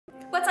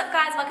What's up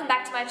guys, welcome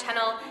back to my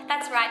channel.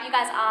 That's right, you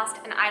guys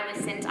asked and I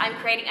listened. I'm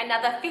creating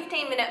another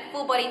 15-minute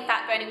full body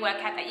fat burning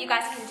workout that you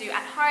guys can do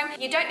at home.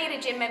 You don't need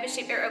a gym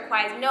membership, it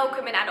requires no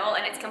equipment at all,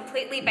 and it's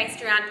completely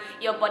based around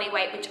your body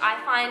weight, which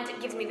I find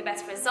gives me the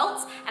best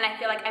results, and I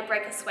feel like I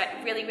break a sweat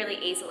really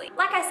easily.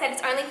 Like I said,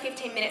 it's only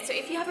 15 minutes, so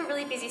if you have a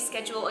really busy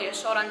schedule or you're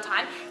short on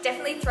time,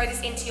 definitely throw this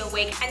into your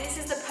week, and this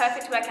is the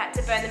perfect workout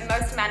to burn the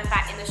most amount of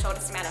fat in the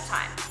shortest amount of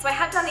time. So I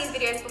have done these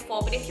videos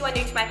before, but if you are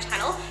new to my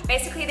channel,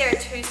 basically there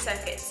are 2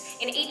 circuits.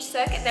 In each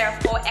circuit there are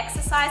 4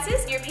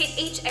 exercises. You repeat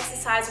each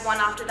exercise one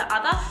after the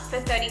other for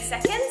 30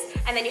 seconds,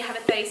 and then you have a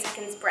 30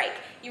 seconds break.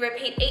 You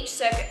repeat each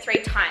circuit 3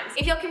 times.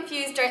 If you're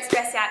confused, don't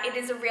stress out, it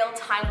is a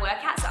real-time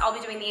workout, so I'll be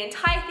doing the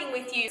entire thing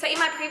with you. So in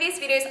my previous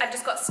videos, I've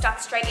just got stuck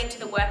straight into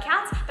the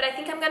workouts, but I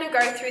think I'm gonna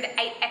go through the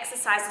 8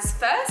 exercises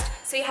first,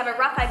 so you have a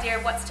rough idea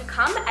of what's to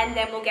come, and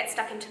then we'll get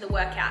stuck into the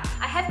workout.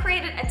 I have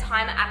created a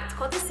timer app, it's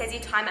called the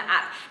Sezzy Timer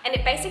App, and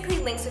it basically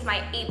links with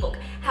my ebook.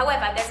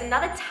 However, there's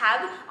another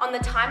tab on the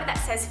timer that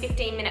says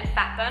 15-minute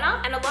fat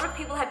burner, and a lot of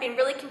people have been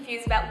really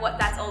confused about what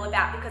that's all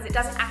about because it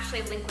doesn't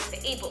actually link with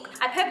the ebook.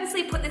 I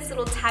purposely put this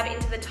little tab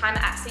into the timer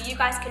app so you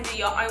guys can do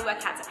your own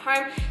workouts at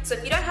home. So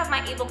if you don't have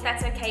my ebook,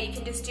 that's okay. You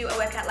can just do a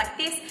workout like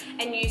this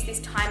and use this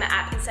timer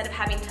app instead of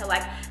having to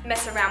like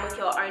mess around with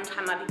your own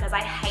timer, because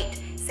I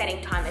hate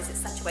setting timers. It's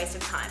such a waste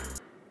of time.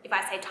 If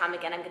I say time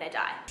again, I'm gonna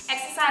die.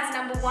 Exercise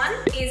number 1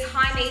 is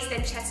high knees,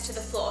 then chest to the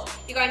floor.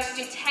 You're going to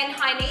do 10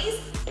 high knees.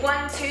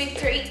 1, 2,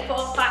 3,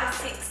 4, 5,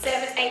 6,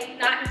 7, 8,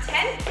 9,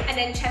 10, and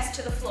then chest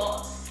to the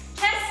floor.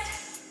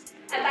 Chest,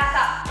 and back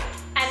up,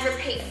 and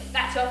repeat.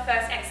 That's your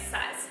first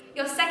exercise.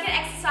 Your second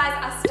exercise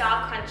are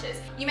star crunches.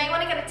 You may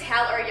want to get a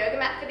towel or a yoga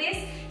mat for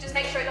this. Just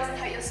make sure it doesn't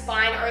hurt your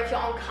spine, or if you're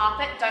on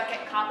carpet, don't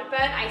get carpet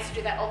burn. I used to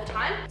do that all the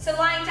time. So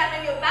lying down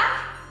on your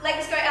back,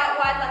 legs go out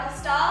wide like a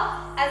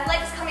star. As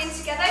legs come in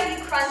together,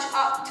 you crunch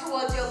up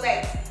towards your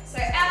legs.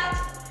 So out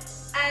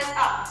and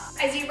up.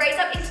 As you raise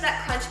up into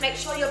that crunch, make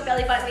sure your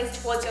belly button is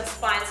towards your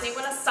spine. So you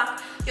want to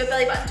suck your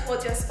belly button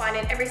towards your spine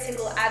in every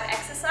single ab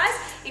exercise.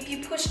 If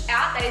you push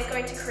out, that is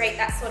going to create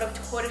that sort of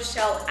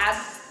tortoiseshell ab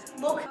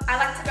look. I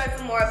like to go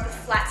for more of the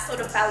flat sort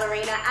of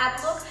ballerina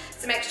ab look,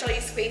 so make sure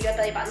you squeeze your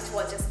belly button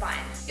towards your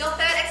spine. Your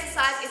third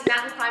exercise is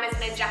mountain climbers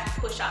and a jack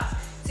push-up.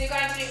 So you're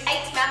going to do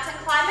 8 mountain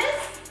climbers.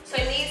 So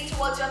knees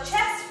towards your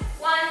chest,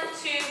 1,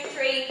 2,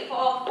 3,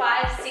 4,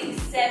 5,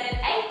 6, 7,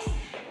 8.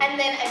 And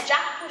then a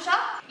jack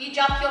push-up, you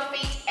jump your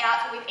feet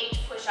out with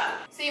each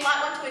push-up. So you might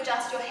want to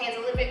adjust your hands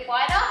a little bit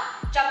wider,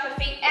 jump your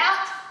feet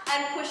out,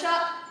 and push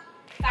up,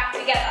 back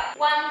together.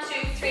 1,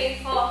 2, 3,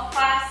 4,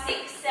 5,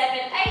 6, 7,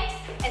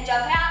 8, and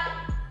jump out,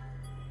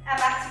 and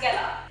back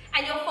together.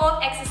 And your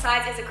 4th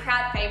exercise is a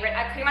crowd favorite.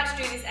 I pretty much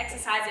do this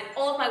exercise in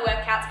all of my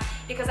workouts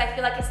because I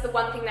feel like it's the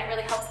one thing that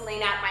really helps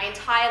lean out my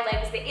entire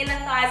legs, the inner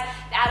thighs,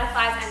 the outer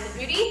thighs, and the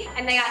booty,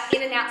 and they are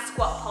in and out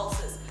squat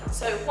pulses.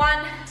 So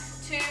 1,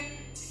 2,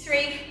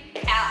 3,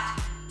 out,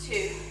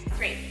 2,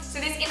 3. So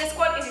this inner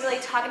squat is really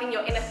targeting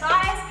your inner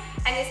thighs,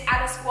 and this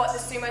outer squat, the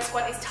sumo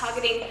squat, is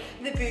targeting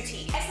the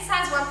booty.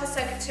 Exercise 1 for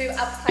circuit 2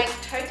 are plank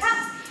toe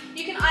taps.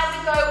 You can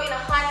either go in a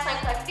high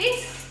plank like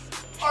this,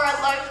 or a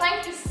low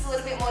plank. This is a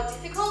little bit more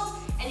difficult,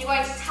 and you're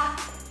going to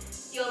tap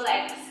your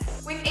legs.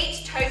 With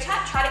each toe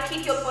tap, try to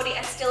keep your body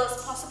as still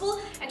as possible,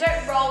 and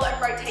don't roll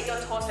and rotate your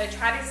torso.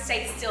 Try to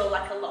stay still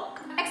like a log.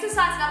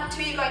 Exercise number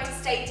 2, you're going to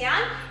stay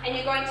down, and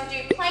you're going to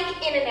do plank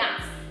in and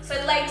out. So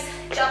legs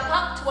jump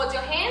up towards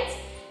your hands,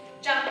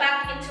 jump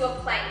back into a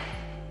plank.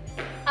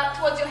 Up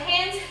towards your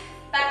hands,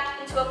 back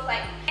into a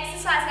plank.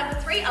 Exercise number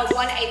 3 are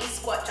 180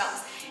 squat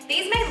jumps.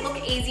 These may look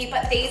easy,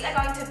 but these are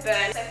going to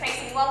burn. So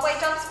facing one way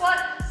jump squat,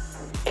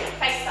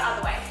 face the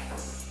other way.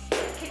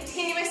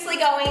 Continuously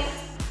going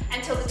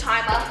until the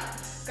timer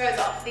goes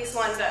off. This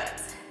one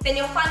burns. Then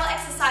your final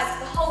exercise of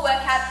the whole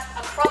workout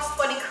are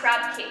cross-body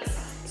crab kicks.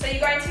 So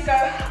you're going to go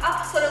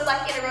up sort of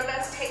like in a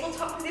reverse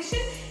tabletop position,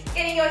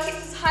 getting your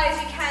hips as high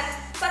as you can,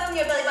 sucking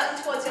your belly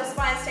button towards your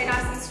spine, stay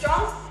nice and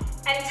strong,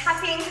 and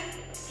tapping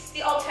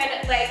the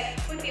alternate leg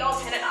with the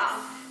alternate arm.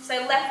 So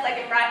left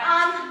leg and right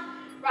arm,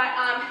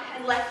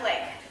 and left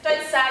leg. Don't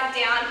sag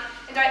down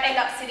and don't end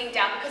up sitting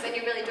down, because then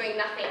you're really doing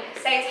nothing.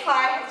 Stay as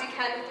high as you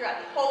can throughout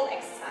the whole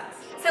exercise.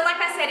 So like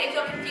I said, if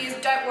you're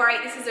confused, don't worry,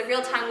 this is a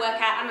real-time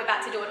workout. I'm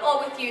about to do it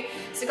all with you.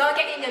 So go and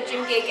get in your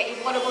gym gear, get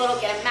your water bottle,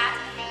 get a mat,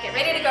 get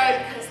ready to go,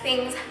 because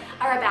things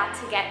are about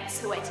to get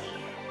sweaty.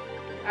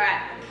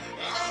 Alright.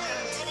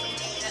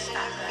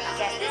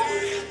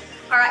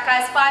 Alright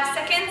guys, 5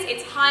 seconds.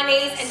 It's high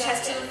knees and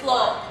chest to the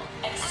floor.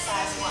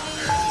 Exercise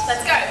 1.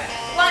 Let's go.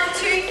 1,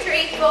 2,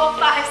 3, 4,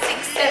 5,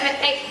 6, 7,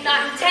 8,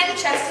 9, 10.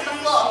 Chest to the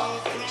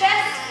floor.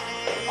 Chest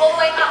all the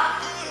way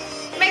up.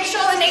 Make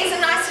sure the knees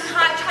are nice and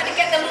high. Try to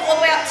get them all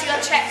the way up to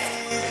your chest.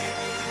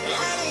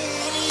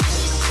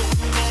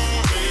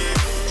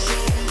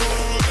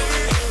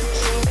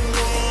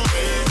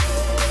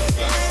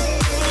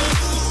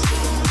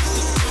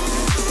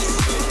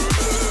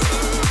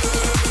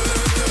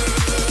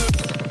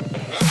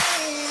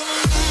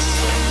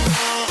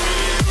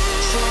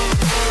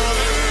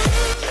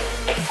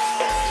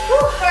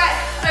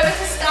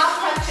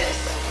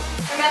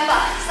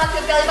 Tuck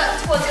your belly button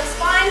towards your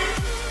spine,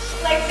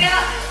 legs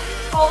out,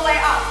 all the way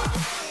up.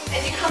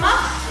 As you come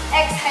up,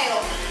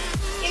 exhale.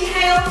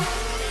 Inhale,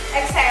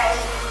 exhale.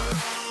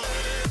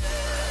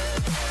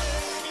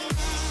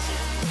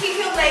 Keep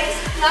your legs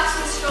nice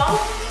and strong.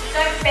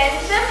 Don't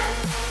bend them.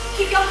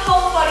 Keep your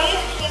whole body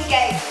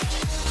engaged.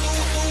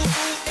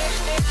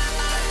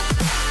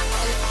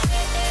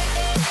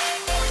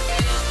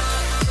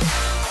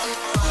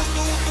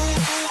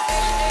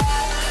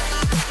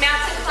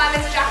 Mountain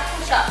climbers jack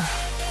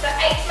push-ups. So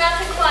 8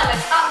 mountain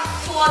climbers up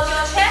towards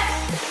your chest.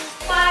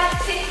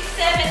 5, 6,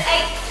 7,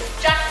 8.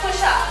 Jack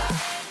push-up.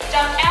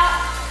 Jump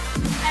out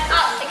and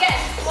up again.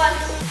 1.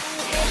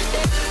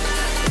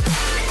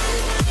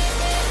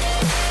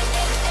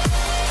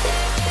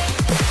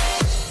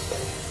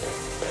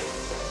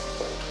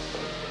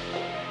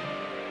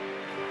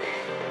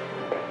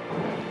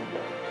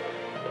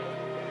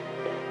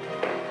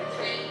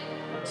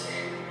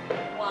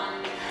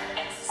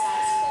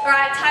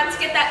 Alright, time to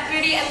get that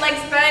booty and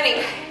legs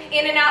burning.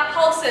 In and out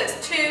pulses.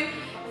 2,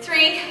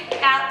 3,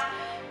 out,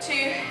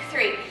 2,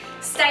 3.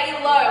 Stay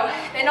low.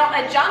 They're not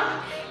a jump,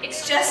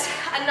 it's just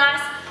a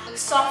nice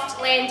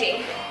soft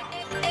landing.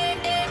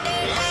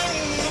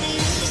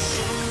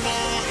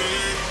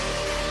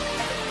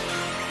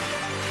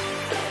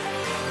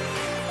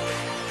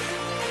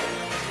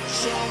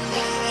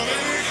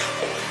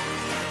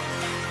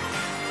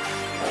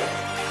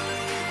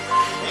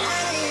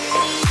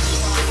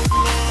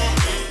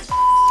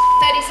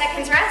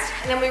 Seconds rest,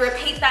 and then we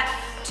repeat that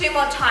 2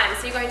 more times.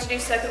 So you're going to do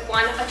circuit 1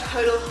 a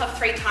total of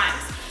 3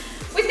 times.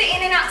 With the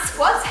in and out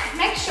squats,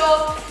 make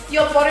sure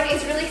your bottom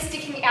is really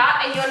sticking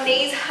out and your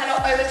knees are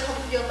not over top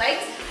of your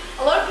legs.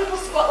 A lot of people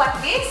squat like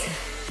this.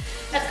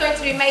 That's going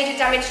to do major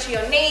damage to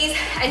your knees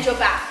and your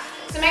back.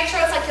 So make sure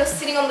it's like you're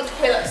sitting on the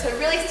toilet. So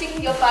really sticking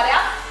your butt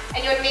out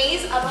and your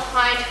knees are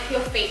behind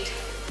your feet.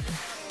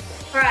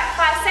 All right,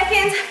 5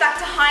 seconds,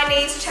 back to high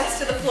knees, chest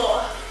to the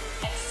floor.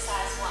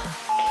 Exercise 1.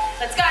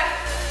 Let's go.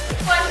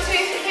 1, 2,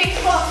 3,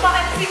 4,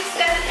 5, 6,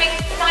 7,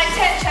 8, 9,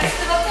 10, chest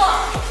to the floor.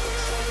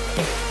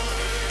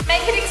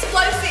 Make it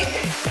explosive.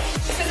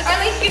 This is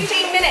only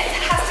 15 minutes,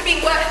 it has to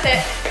be worth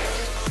it.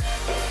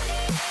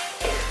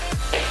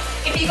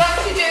 If you're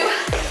going to do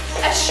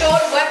a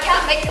short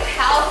workout, make it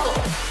powerful.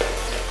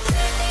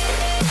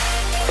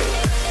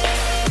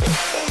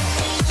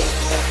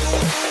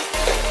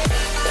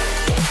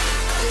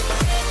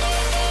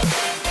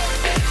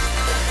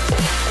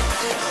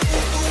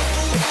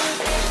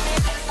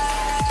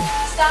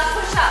 Start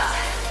push-ups.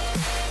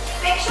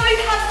 Make sure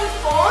you have good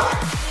form,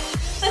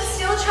 but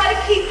still try to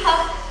keep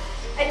up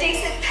a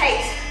decent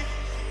pace.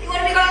 You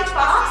want to be going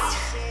fast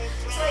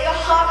so that your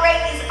heart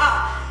rate is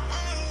up.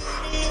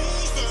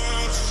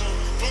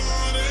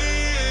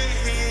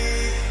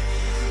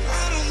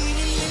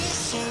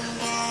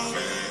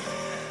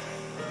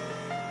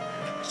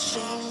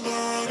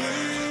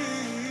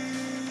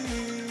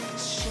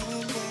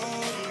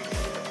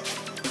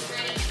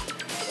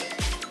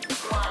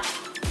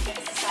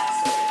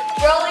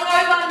 Rolling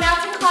over,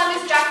 mountain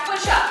climbers, jack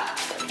push-up.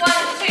 1,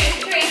 2,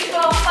 3,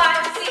 4,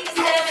 5, 6,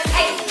 7,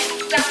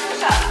 8. Jack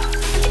push-up.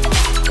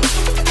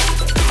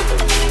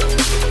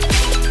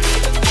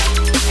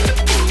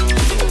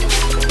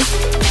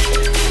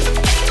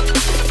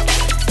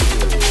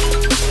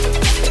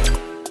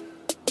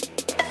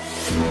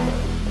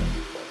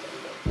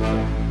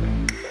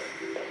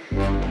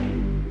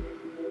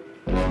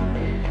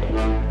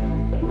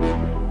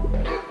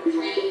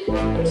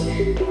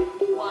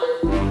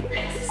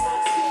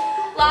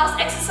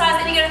 Last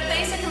exercise, then you get a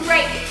 30-second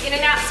break, in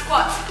and out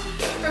squats.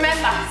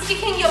 Remember,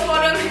 sticking your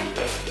bottom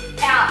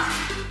out.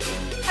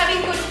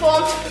 Having good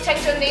form to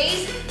protect your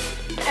knees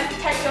and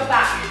protect your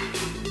back.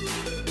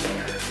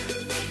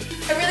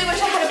 I really wish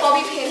I had a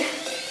bobby pin.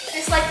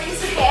 This like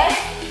piece of hair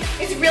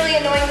is really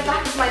annoying the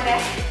back of my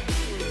neck.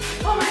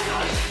 Oh my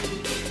gosh.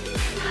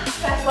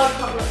 First world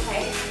problem,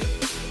 okay?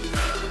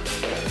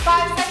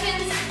 5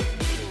 seconds.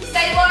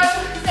 Stay low,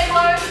 stay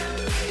low.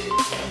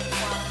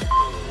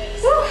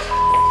 Woo.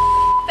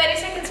 30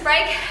 seconds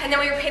break, and then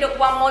we repeat it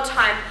 1 more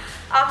time.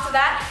 After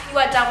that, you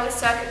are done with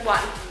circuit 1.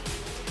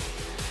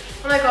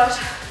 Oh my gosh,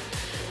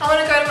 I want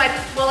to go to my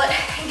wallet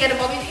and get a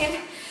bobby pin,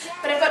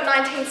 but I've got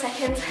 19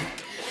 seconds.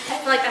 I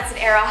feel like that's an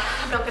error.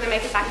 I'm not going to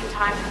make it back in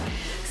time.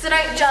 So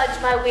don't judge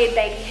my weird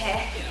baby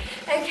hair.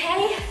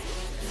 Okay?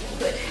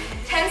 Good.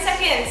 10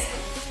 seconds.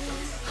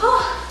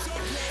 Oh,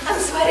 I'm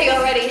sweaty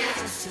already.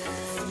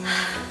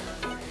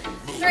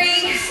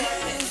 3,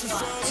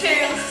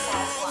 2,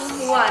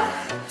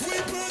 1.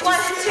 1,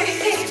 2,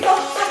 3, 4,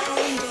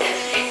 5,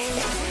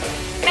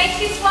 6. Make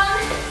this one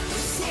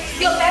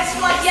your best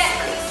one yet,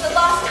 because it's the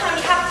last time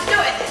you have to do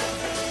it.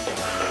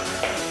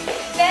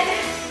 Then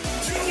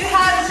you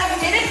have a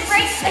minute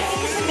break. I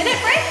think it's a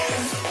minute break.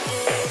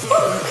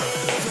 Woo.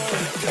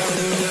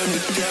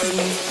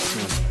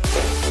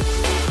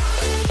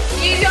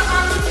 Use your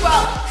arms as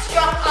well.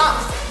 Strong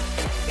arms.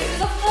 This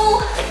is a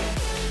full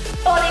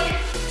body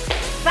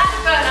fat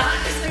burner,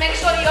 so make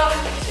sure you're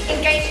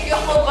engaged with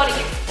your whole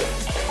body.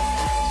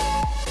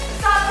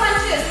 Start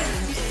punches.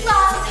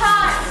 Last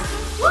time.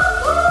 Woo!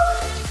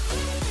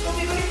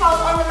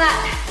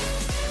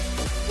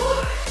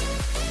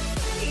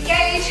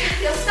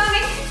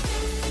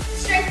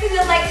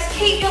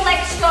 keep your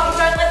legs strong,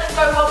 don't let them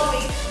go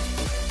wobbly.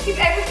 Keep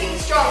everything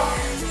strong.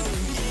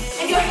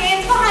 And your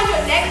hands behind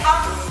your neck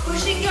aren't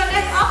pushing your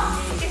neck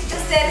up, it's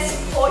just there to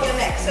support your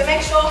neck. So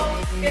make sure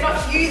you're not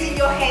using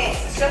your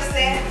hands, it's just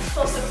there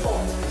for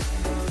support.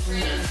 3,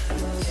 2,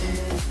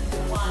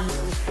 1,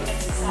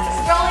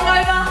 exercise. Rolling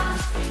over,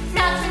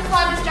 mountain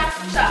climbers, jack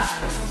push-up.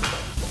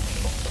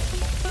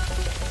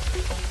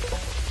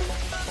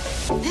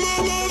 My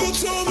mama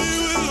told me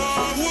when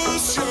I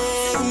was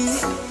young,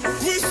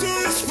 we still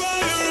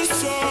inspire a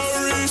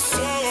sorry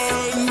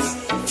son.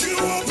 You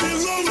won't be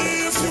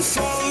lonely if you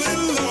fall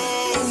in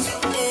love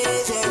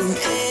over and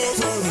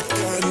over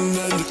again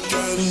and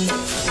again.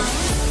 I'm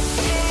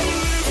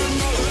living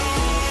my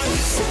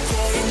life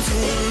according to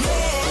the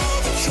law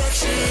of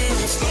attraction.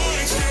 It's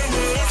like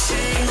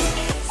direction.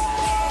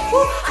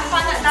 I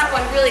find that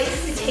one really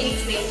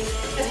fatigues me,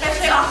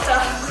 especially after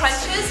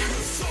crunches.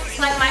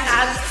 Like my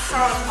abs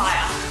are on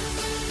fire.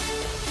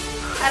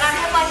 And I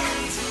have like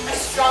a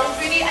strong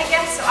booty, I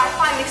guess, so I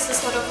find this is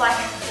sort of like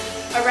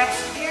a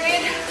rest period,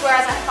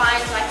 whereas I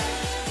find like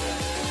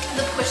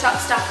the push-up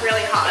stuff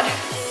really hard.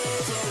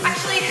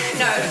 Actually,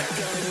 no,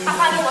 I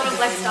find a lot of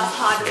leg stuff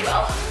hard as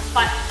well,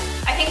 but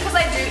I think because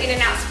I do in and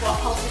out squat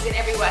pulses in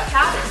every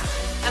workout,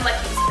 I'm like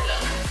used to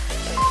them.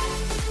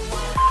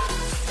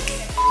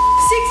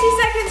 60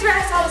 seconds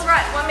rest, I was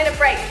right, 1 minute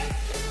break.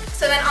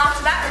 So then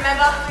after that,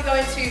 remember, we go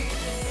into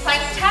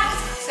plank taps,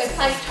 so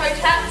plank toe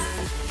taps.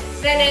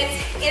 Then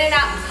it's in and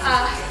out,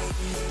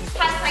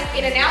 plank plank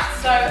in and out,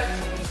 so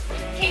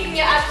keeping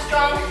your abs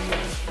strong,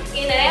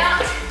 in and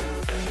out.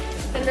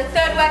 Then the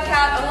third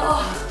workout,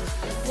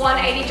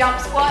 180 jump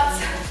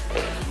squats.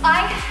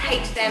 I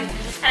hate them,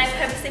 and I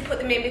purposely put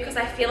them in because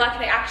I feel like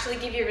they actually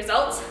give you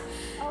results.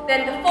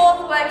 Then the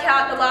fourth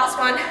workout, the last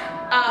one,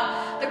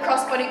 the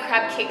crossbody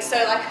crab kick, so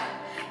like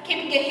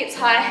keeping your hips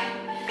high,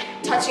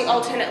 touching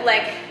alternate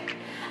leg.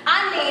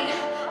 I need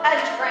a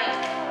drink.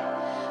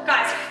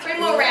 Guys, 3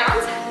 more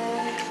rounds.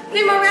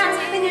 3 more rounds,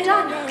 then you're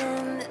done.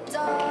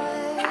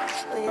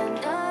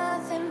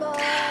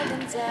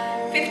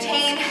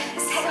 15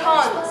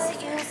 seconds.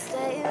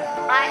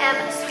 I am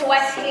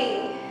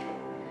sweating.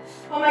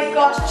 Oh my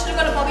gosh, I should have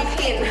got a bobby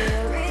pin.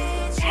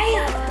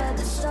 Damn.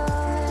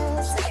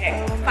 Okay,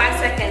 5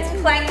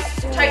 seconds. Plank,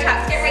 toe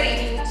taps, get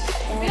ready.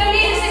 We don't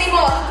need this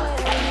anymore.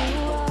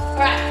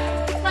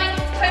 Alright, plank,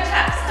 toe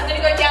taps. I'm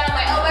gonna go down on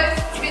my elbows,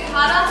 a bit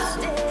harder.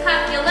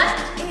 Tap your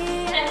left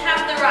and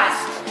tap the right.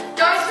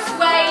 Don't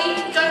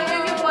sway, don't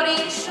move your body,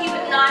 keep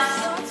it nice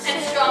and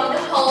strong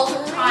the whole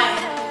time.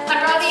 I'd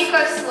rather you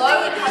go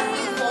slow and have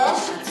good form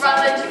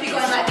rather than just be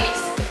going like this.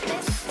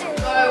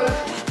 Go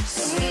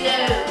slow.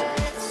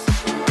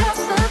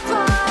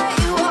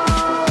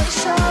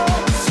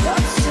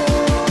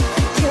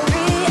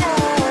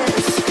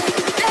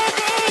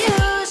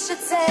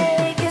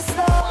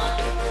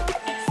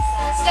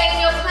 Stay in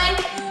your plank,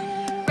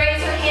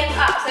 raise your hands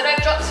up, so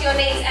don't drop to your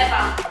knees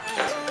ever.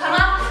 Come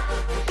up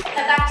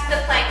and back to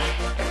the plank.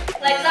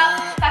 Legs up,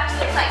 back to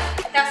the plank.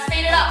 Now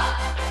speed it up.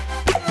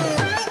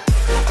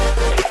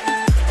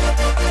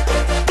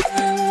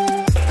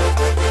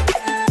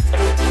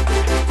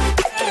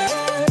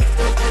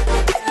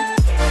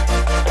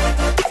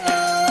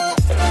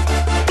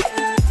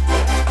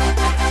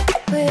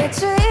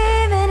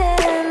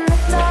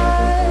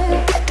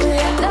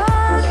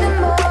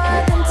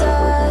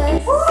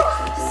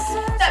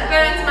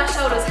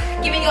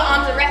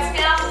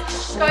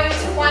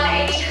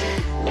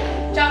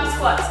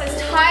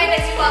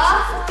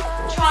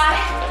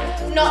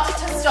 Not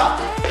to stop.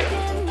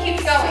 Keep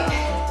going.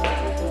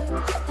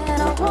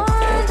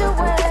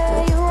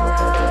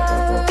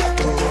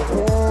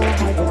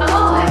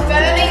 Oh, I'm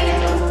burning.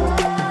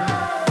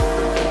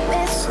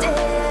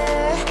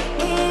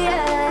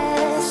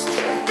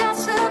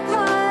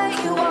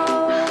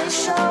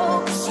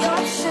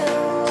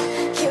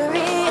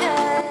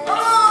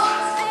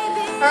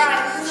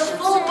 Alright, this is a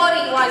full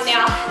body one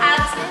now.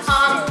 Abs,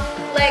 arms,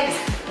 legs,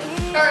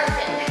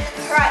 everything.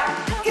 Alright,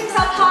 hips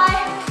up high.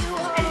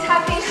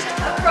 Tapping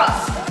across.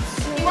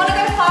 You want to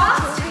go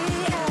fast,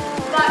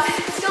 but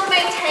still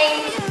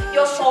maintain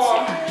your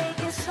form.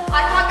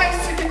 I can't go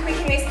super quick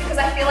in this because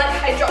I feel like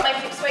I drop my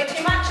hips way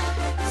too much.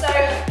 So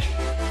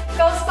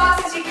go as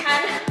fast as you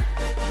can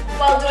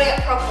while doing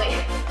it properly.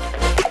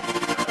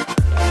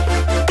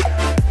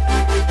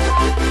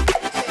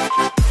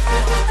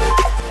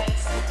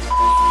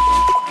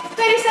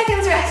 30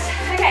 seconds rest.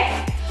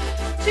 Okay,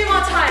 2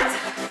 more times.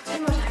 2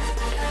 more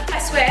times. I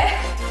swear,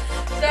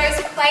 those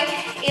plank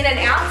in and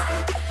out,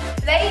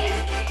 they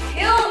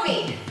kill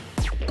me.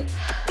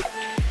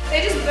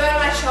 They just burn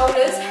my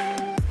shoulders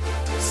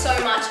so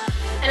much.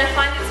 And I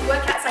find it's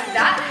workouts like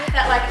that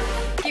like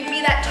give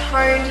me that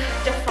toned,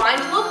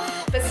 defined look,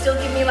 but still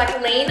give me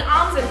like lean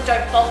arms and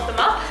don't bulk them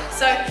up.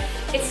 So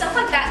it's stuff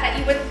like that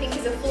you wouldn't think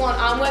is a full-on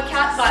arm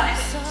workout, but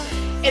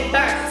it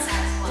burns.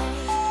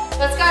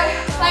 Let's go,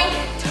 plank,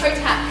 toe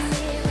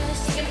taps.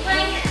 You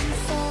plank,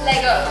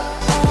 leg over.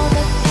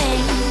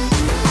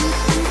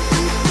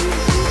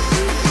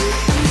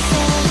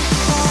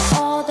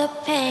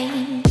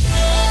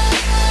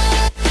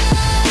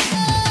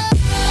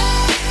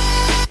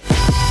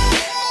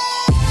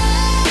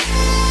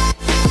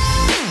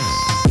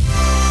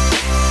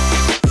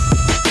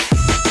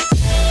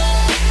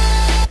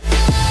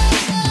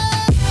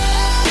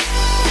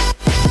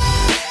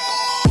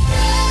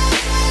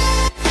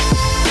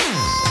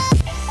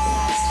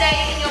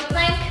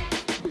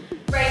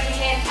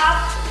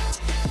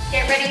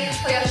 Get ready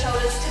for your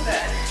shoulders to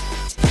burn.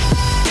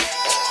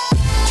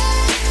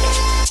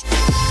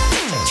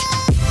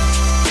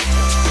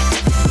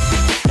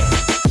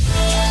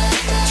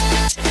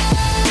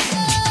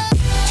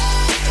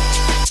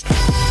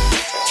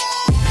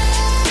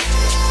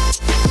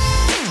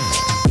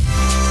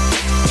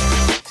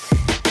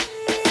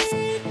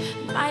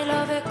 My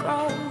love, it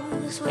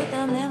grows with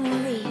the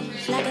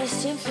memories like a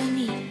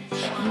symphony.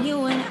 And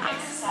you and I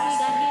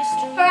got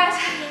history. Alright,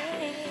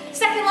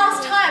 second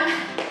last time.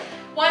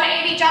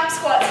 180 jump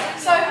squats.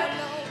 So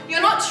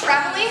you're not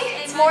traveling,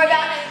 it's more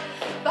about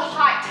the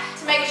height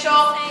to make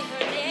sure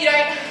you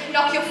don't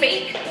knock your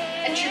feet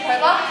and trip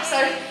over. So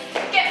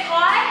get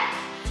high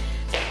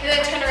and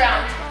then turn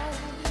around.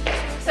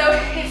 So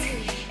it's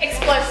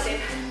explosive.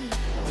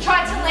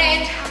 Try to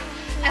land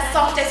as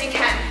soft as you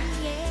can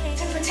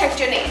to protect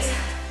your knees.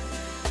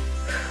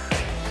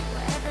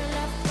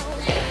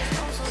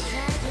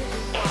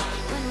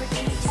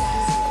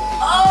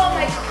 Oh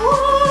my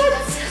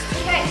quads!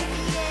 Okay,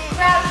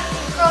 grab,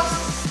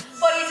 cross,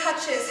 body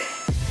touches.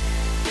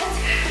 Let's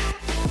go.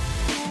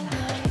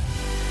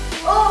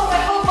 Oh, my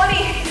whole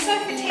body is so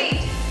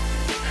fatigued.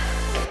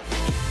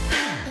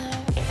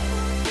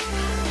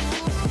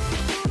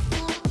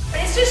 But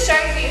it's just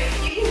showing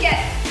you can get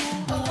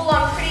a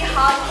full-on, pretty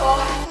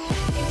hardcore,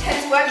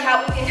 intense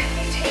workout within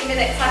 15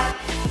 minutes. Like,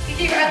 if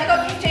you've only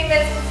got 15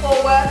 minutes before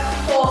work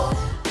or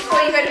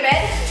before you go to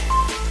bed,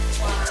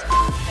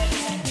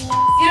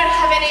 you don't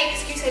have any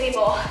excuse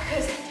anymore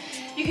because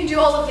you can do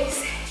all of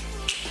this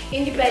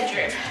in your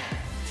bedroom.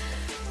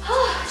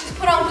 Just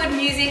put on good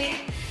music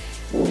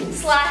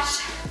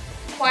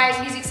 /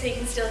 quiet music so you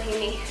can still hear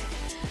me.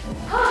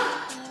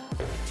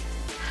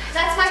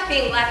 That's my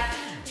thing, like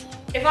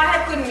if I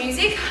have good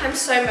music, I'm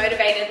so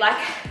motivated. Like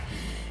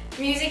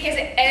music is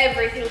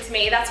everything to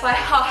me. That's why I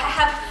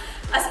have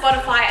a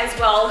Spotify as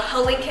well.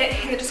 I'll link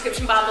it in the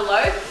description bar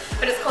below,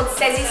 but it's called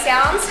Sezzy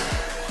Sounds.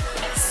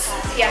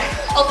 Yeah,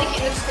 I'll link it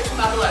in the description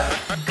bar below.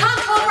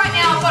 Can't talk right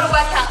now, I've got to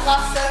work out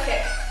last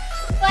circuit.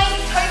 Plank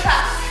toe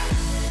taps.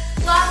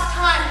 Last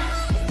time.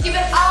 Give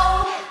it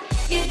all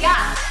you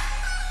got.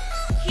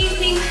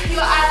 Keeping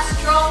your abs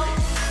strong,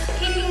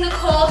 keeping the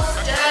core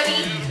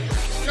sturdy,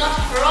 not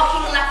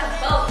rocking like a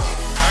boat.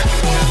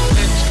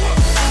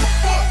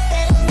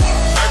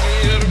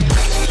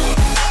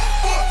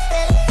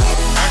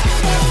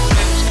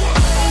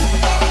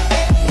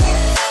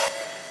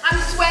 I'm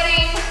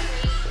sweating.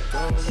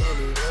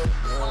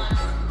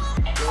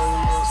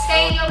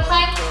 Stay in your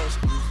plank.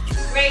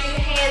 Raise your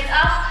hands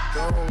up.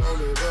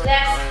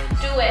 Let's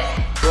do it.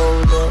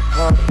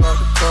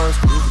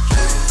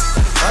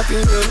 I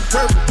can hear the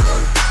purpose.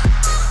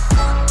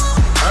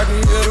 I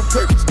can hear the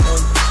purpose.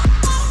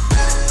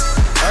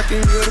 I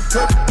can hear the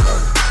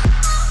purpose.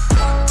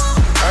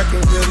 I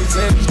can hear the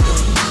energy.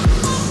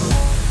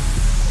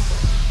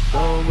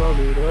 Don't roll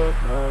it up,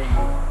 man.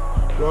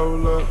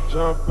 Roll up,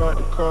 jump out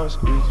the car,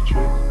 squeeze the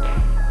trigger.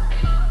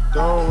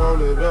 Don't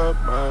roll it up,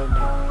 man.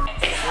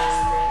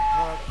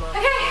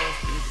 Okay,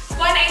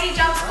 180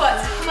 jump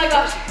squats. Oh my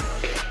gosh.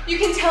 You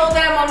can tell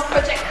that I'm on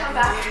Project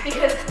Comeback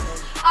because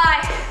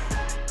I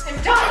am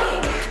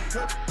dying.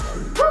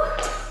 Whew.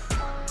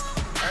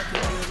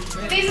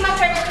 These are my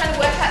favorite kind of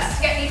workouts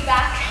to get me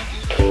back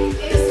in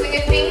the swing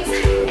of things,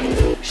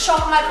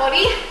 shock my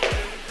body,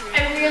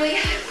 and really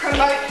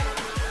promote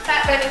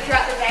fat burning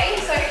throughout the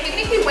day. So even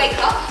if you wake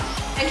up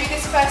and do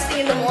this first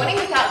thing in the morning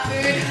without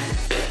food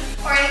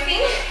or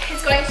anything,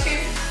 it's going to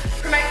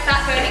promote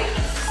fat burning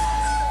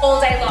all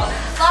day long.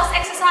 Last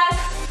exercise,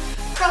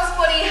 cross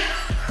body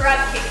crab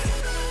kicks.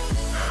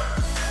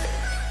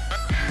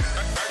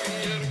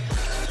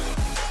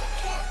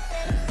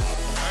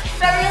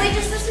 But really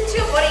just listen to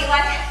your body.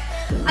 Like,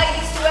 I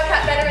used to work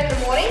out better in the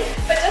morning,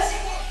 but just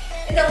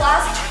in the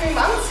last 2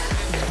 months,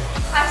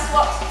 I've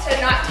swapped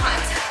to night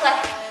times. Like,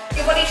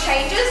 your body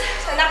changes,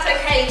 and that's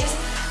okay. Just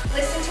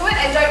listen to it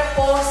and don't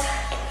force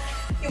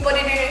your body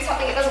to do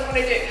something it doesn't want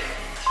to do.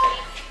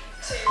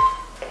 3, 2,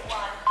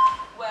 1,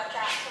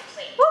 workout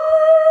complete. Woo!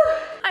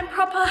 I'm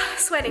proper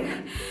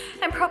sweating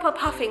and proper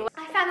puffing.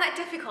 I found that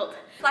difficult.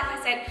 Like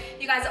I said,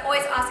 you guys are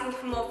always asking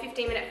for more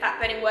 15-minute fat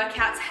burning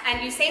workouts,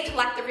 and you seem to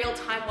like the real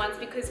time ones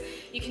because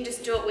you can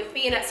just do it with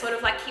me, and it sort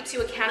of like keeps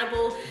you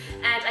accountable,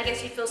 and I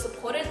guess you feel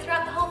supported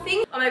throughout the whole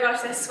thing. Oh my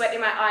gosh, there's sweat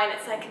in my eye and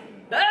it's like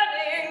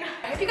burning.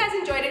 I hope you guys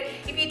enjoyed it.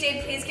 If you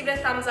did, please give it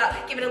a thumbs up,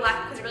 give it a like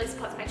because it really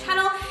supports my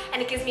channel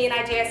and it gives me an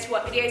idea as to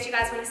what videos you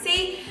guys want to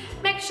see.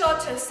 Make sure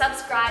to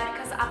subscribe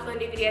because I upload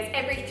new videos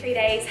every 3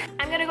 days.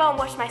 I'm gonna go and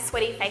wash my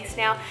sweaty face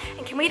now,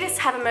 and can we just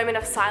have a moment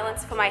of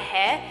silence for my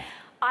hair?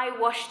 I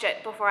washed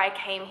it before I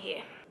came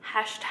here.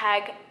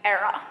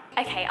 #error.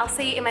 Okay, I'll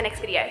see you in my next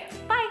video.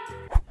 Bye.